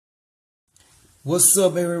What's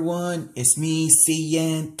up, everyone? It's me,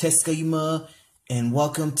 CN.TSUKAIMA, and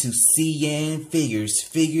welcome to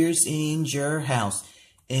Figures in your house.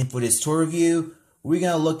 And for this tour review, we're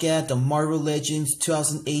gonna look at the Marvel Legends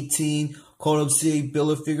 2018 Cull Obsidian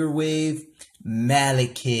Build-A-Figure Wave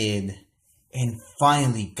Malekith. And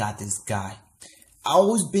finally got this guy. I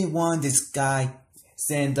always been wanting this guy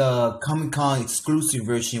since the Comic-Con exclusive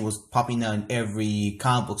version was popping out in every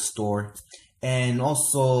comic book store, and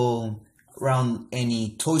also around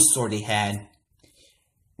any toy store they had.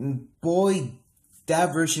 Boy,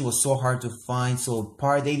 that version was so hard to find, so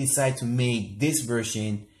they decided to make this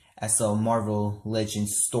version as a Marvel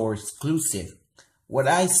Legends store exclusive. When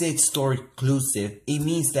I say store exclusive, it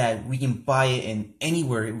means that we can buy it in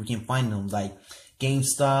anywhere we can find them, like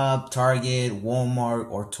GameStop, Target, Walmart,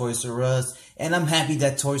 or Toys R Us. And I'm happy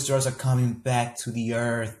that Toys R Us are coming back to the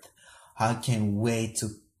earth. I can't wait to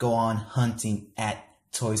go on hunting at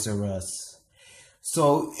Toys R Us.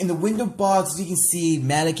 So in the window box, you can see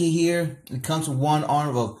Malekith here. It comes with one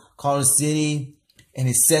arm of Cull Obsidian, an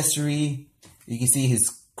accessory. You can see his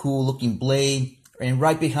cool looking blade. And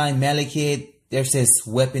right behind Malekith, there's his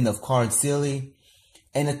weapon of Cull Obsidian.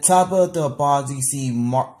 And the top of the box, you can see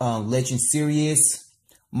Legend Series,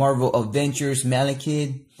 Marvel Adventures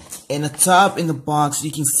Malekith. And the top in the box,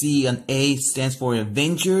 you can see an A stands for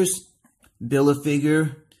Avengers,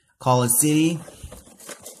 Build-A-Figure, Cull Obsidian.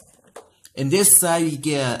 And this side, you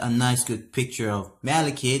get a nice good picture of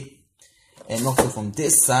Malekith. And also from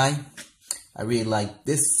this side, I really like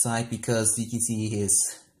this side because you can see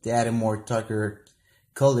they added more darker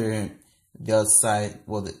color. The other side,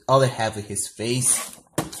 well, the other half of his face.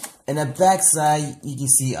 And the back side, you can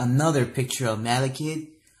see another picture of Malekith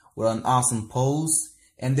with an awesome pose.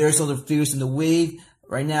 And there's other figures in the wave.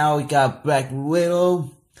 Right now, we got Black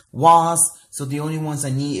Widow, Wasp. So the only ones I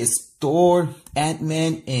need is Thor,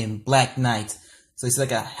 Ant-Man, and Black Knight. So it's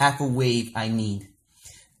like a half a wave I need.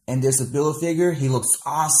 And there's a Build-A-Figure. He looks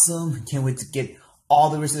awesome. Can't wait to get all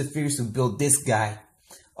the rest of the figures to build this guy.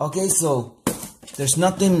 Okay, so there's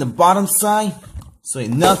nothing in the bottom side. So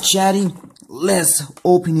enough chatting. Let's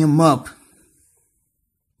open him up.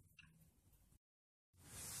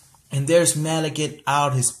 And there's Malekith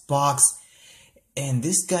out his box. And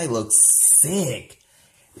this guy looks sick.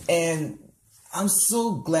 And I'm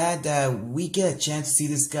so glad that we get a chance to see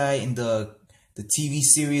this guy in the TV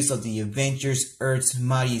series of the Avengers Earth's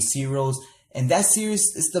Mightiest Heroes. And that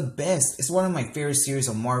series is the best. It's one of my favorite series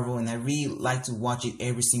of Marvel, and I really like to watch it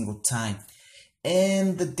every single time.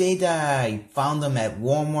 And the day that I found him at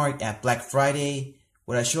Walmart at Black Friday,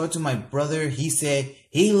 when I showed it to my brother, he said,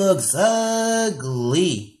 "He looks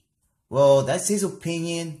ugly." Well, that's his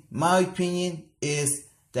opinion. My opinion is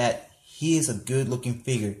that he is a good looking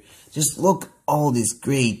figure. Just look all this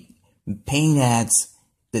great paint ads,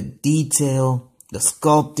 the detail, the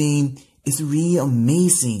sculpting. It's really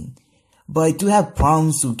amazing. But I do have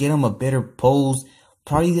problems to get him a better pose.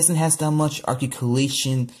 Probably doesn't have that much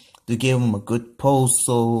articulation to give him a good pose,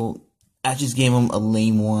 so I just gave him a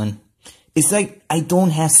lame one. It's like I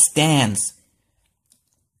don't have stands.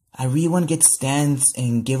 I really want to get stands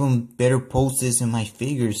and give him better poses in my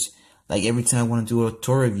figures, like every time I want to do a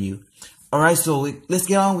tour review. Alright, so let's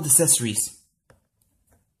get on with accessories.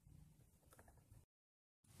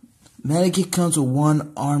 Malekith comes with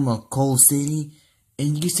one arm of Cull Obsidian,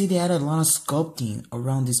 and you can see they added a lot of sculpting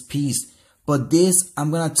around this piece. But this, I'm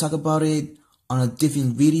going to talk about it on a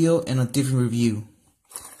different video and a different review.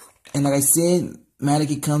 And like I said,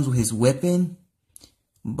 Malekith comes with his weapon,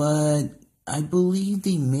 but I believe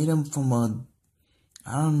they made him from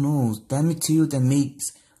I don't know, that material that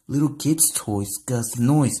makes little kids' toys, because the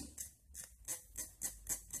noise.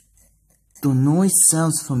 The noise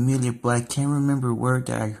sounds familiar, but I can't remember where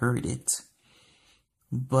that I heard it.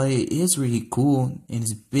 But it is really cool, and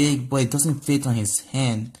it's big, but it doesn't fit on his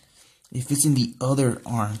hand. It fits in the other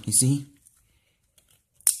arm, you see?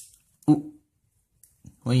 Ooh.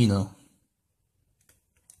 Well, you know.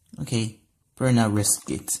 Okay, better not risk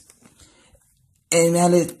it. And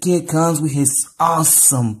Malekith comes with his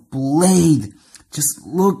awesome blade. Just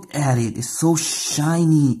look at it, it's so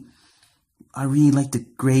shiny. I really like the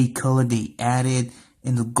gray color they added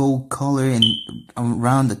and the gold color and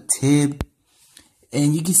around the tip.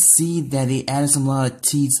 And you can see that they added some lot of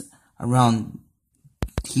teeth around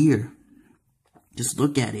here. Just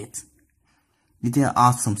look at it. They did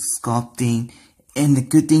awesome sculpting. And the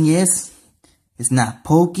good thing is, it's not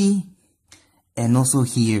pokey. And also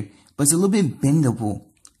here. But it's a little bit bendable.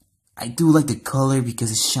 I do like the color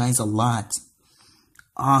because it shines a lot.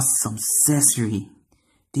 Awesome accessory.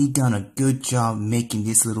 They done a good job making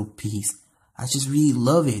this little piece. I just really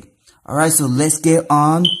love it. Alright, so let's get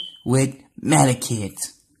on with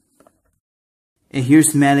Malekith. And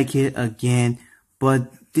here's Malekith again,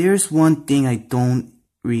 but there's one thing I don't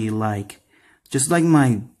really like. Just like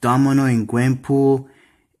my Domino and Gwenpool,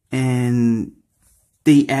 and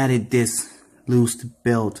they added this loose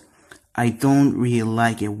belt. I don't really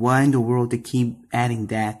like it. Why in the world they keep adding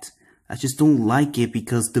that? I just don't like it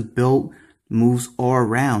because the belt moves all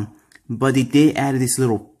around. But they did add this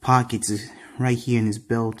little pockets right here in this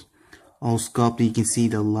belt. All sculpted. You can see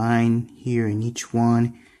the line here in each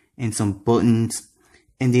one and some buttons.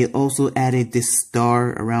 And they also added this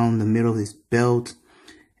star around the middle of his belt.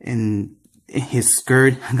 And his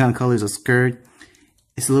skirt, I'm gonna call it a skirt.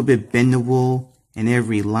 It's a little bit bendable in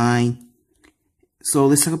every line. So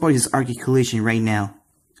let's talk about his articulation right now.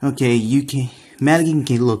 Okay, Malekith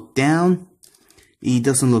can look down. He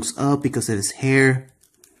doesn't look up because of his hair.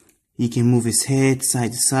 He can move his head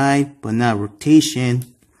side to side, but not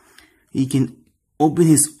rotation. He can open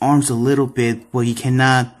his arms a little bit, but he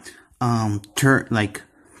cannot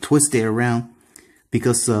twist it around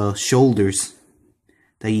because shoulders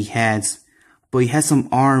that he has. But he has some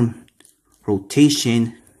arm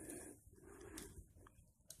rotation.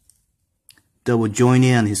 Double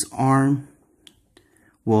jointed on his arm.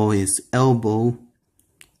 Well, his elbow.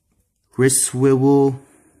 Wrist swivel.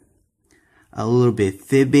 A little bit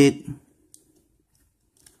fibit.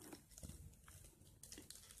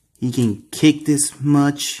 He can kick this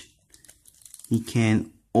much. He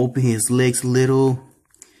can open his legs a little,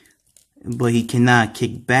 but he cannot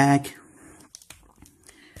kick back.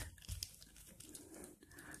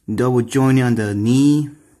 Double jointing on the knee.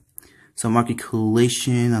 Some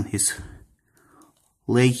articulation on his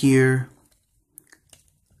leg here.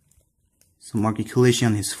 Some articulation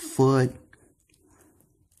on his foot.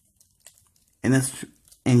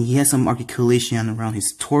 And he has some articulation around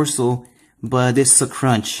his torso, but this is a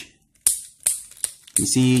crunch. You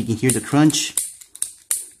see, you can hear the crunch.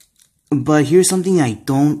 But here's something I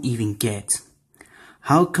don't even get.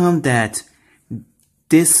 How come that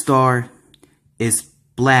this star is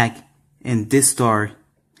black and this star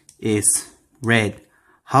is red?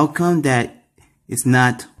 How come that it's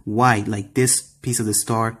not white like this piece of the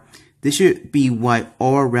star? This should be white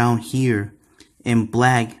all around here, and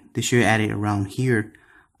black, they should add it around here.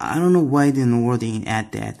 I don't know why in the world they didn't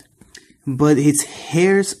add that. But his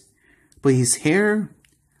hair,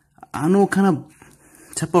 I don't know what kind of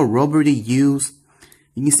type of rubber they use.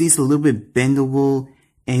 You can see it's a little bit bendable,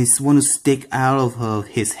 and it's want to stick out of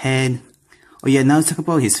his head. Oh yeah, now let's talk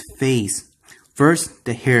about his face. First,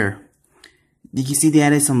 the hair. You can see they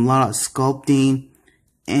added a lot of sculpting,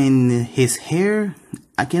 and his hair,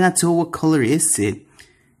 I cannot tell what color is it.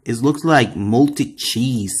 It looks like molted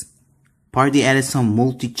cheese. Part they added some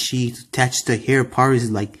molted cheese attached to the hair. Part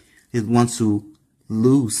is like it wants to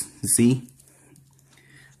loose. See?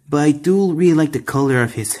 But I do really like the color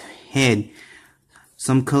of his head.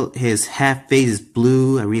 His half face is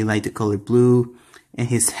blue. I really like the color blue. And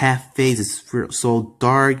his half face is so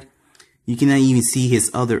dark. You cannot even see his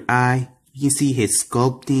other eye. You can see his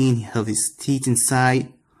sculpting of his teeth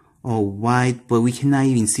inside. All white. But we cannot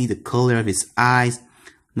even see the color of his eyes.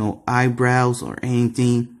 No eyebrows or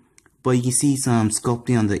anything. But you can see some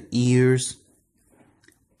sculpting on the ears.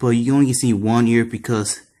 But you only can see one ear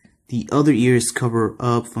because the other ear is covered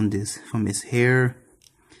up from his hair.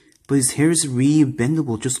 But his hair is really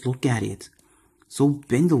bendable. Just look at it. So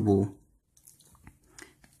bendable.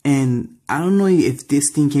 And I don't know if this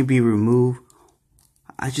thing can be removed.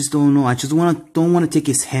 I just don't know. I just don't want to take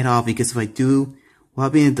his head off, because if I do, what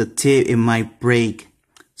happens at the tip, it might break.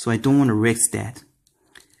 So I don't want to risk that.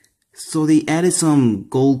 So they added some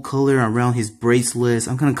gold color around his bracelets.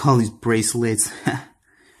 I'm gonna call these bracelets.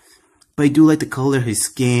 But I do like the color of his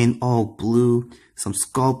skin, all blue. Some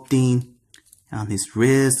sculpting on his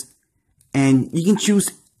wrist. And you can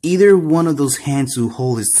choose either one of those hands to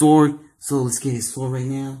hold his sword. So let's get his sword right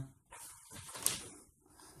now.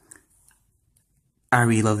 I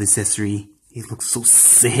really love this accessory. It looks so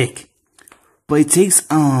sick. But it takes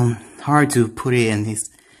hard to put it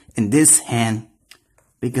in this hand,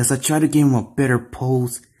 because I try to give him a better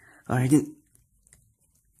pose.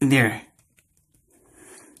 There.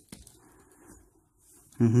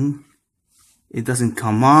 It doesn't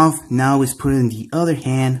come off. Now it's put in the other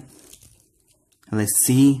hand. Let's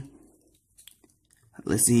see.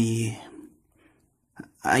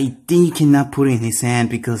 I think you cannot put it in his hand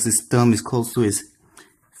because his thumb is close to his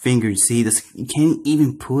finger. See, you can't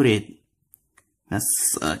even put it. That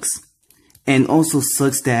sucks. And also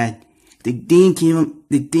sucks that they didn't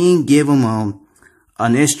give him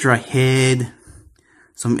an extra head,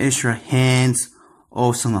 some extra hands,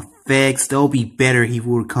 or some effects. That would be better if he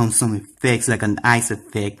would come some effects like an ice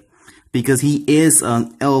effect. because he is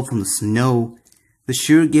an elf from the snow. They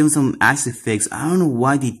should give him some acid effects. I don't know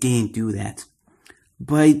why they didn't do that.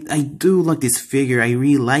 But I do like this figure. I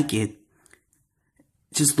really like it.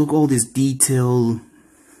 Just look at all this detail,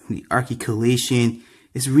 the articulation.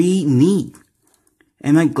 It's really neat.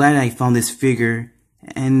 And I'm glad I found this figure.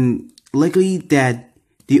 And luckily that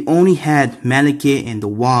they only had Malekith and the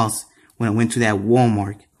walls when I went to that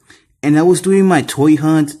Walmart. And I was doing my toy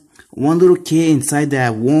hunt. One little kid inside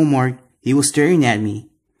that Walmart, he was staring at me.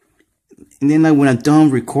 And then like when I'm done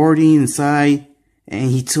recording inside,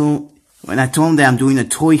 and when I told him that I'm doing a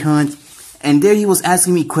toy hunt, and there he was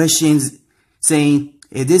asking me questions saying,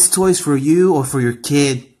 "Is this toys for you or for your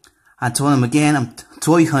kid?" I told him again, I'm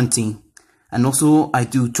toy hunting. And also I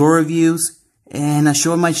do toy reviews, and I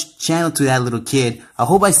showed my channel to that little kid. I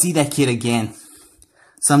hope I see that kid again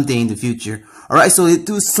someday in the future. Alright, so let's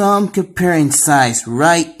do some comparing size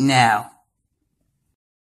right now.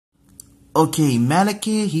 Okay,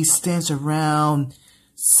 Malekith, he stands around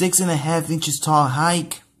 6.5 inches tall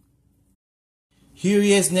height. Here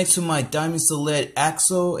he is next to my Diamond Select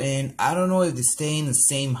Axel, and I don't know if they stay in the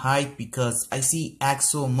same height because I see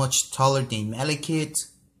Axel much taller than Malekith.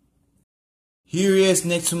 Here he is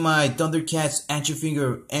next to my Thundercats Action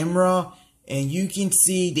Figure Emra, and you can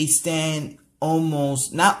see they stand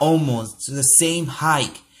not almost, to the same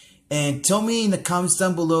height. And tell me in the comments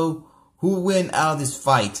down below who win out of this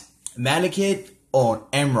fight, Malekith or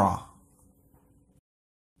Emra.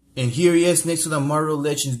 And here he is next to the Marvel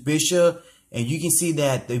Legends Bishop, and you can see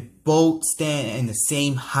that they both stand in the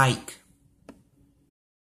same height.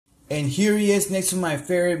 And here he is next to my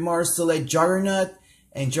favorite Marvel Select Juggernaut,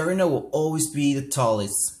 and Juggernaut will always be the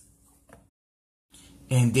tallest.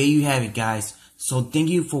 And there you have it, guys. So thank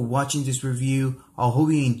you for watching this review. I hope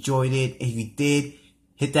you enjoyed it. If you did,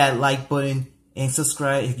 hit that like button and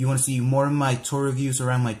subscribe if you want to see more of my toy reviews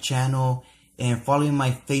around my channel. And follow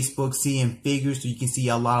my Facebook CN.Figures so you can see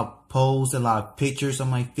a lot of posts, a lot of pictures of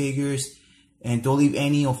my figures. And don't leave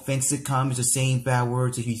any offensive comments or saying bad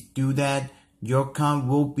words. If you do that, your comment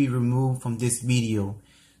will be removed from this video.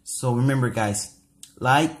 So remember, guys,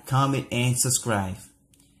 like, comment, and subscribe.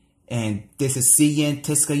 And this is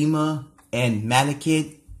CN.TSUKAIMA and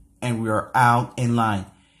Malekith, and we are out in line.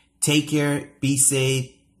 Take care, be safe,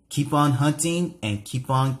 keep on hunting, and keep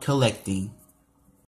on collecting.